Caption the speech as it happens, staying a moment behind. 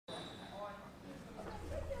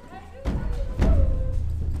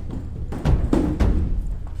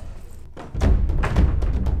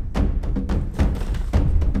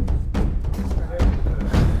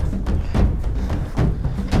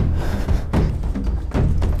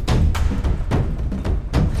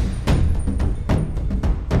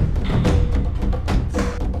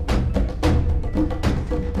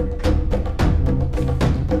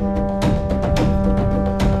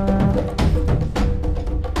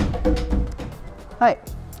Hi,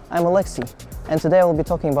 I'm Oleksii, and today I will be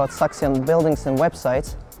talking about Saxion buildings and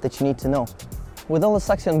websites that you need to know. With all the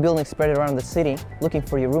Saxion buildings spread around the city, looking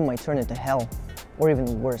for your room might turn into hell, or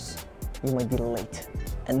even worse, you might be late.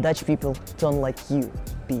 And Dutch people don't like you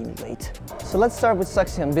being late. So let's start with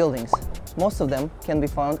Saxion buildings. Most of them can be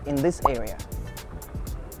found in this area.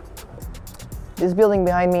 This building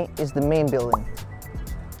behind me is the main building.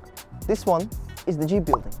 This one is the G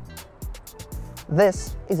building.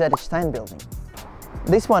 This is the Stein building.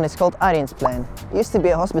 This one is called Ariensplein. It used to be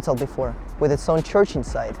a hospital before, with its own church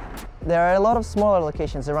inside. There are a lot of smaller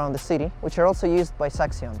locations around the city, which are also used by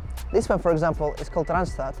Saxion. This one, for example, is called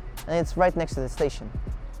Randstad, and it's right next to the station.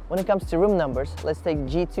 When it comes to room numbers, let's take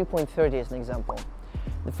G2.30 as an example.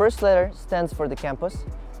 The first letter stands for the campus,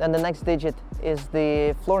 then the next digit is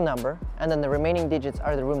the floor number, and then the remaining digits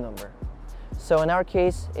are the room number. So in our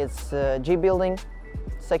case, it's G building,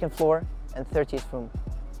 second floor, and 30th room.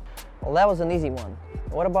 Well, that was an easy one.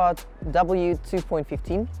 What about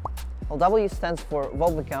W2.15? Well, W stands for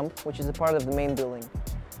Wolvenkamp, which is a part of the main building.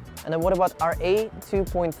 And then what about RA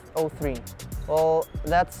 2.03? Well,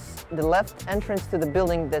 that's the left entrance to the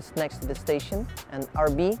building that's next to the station, and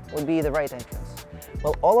RB would be the right entrance.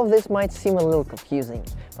 Well, all of this might seem a little confusing,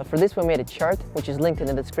 but for this we made a chart, which is linked in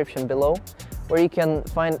the description below, where you can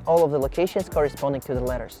find all of the locations corresponding to the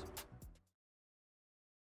letters.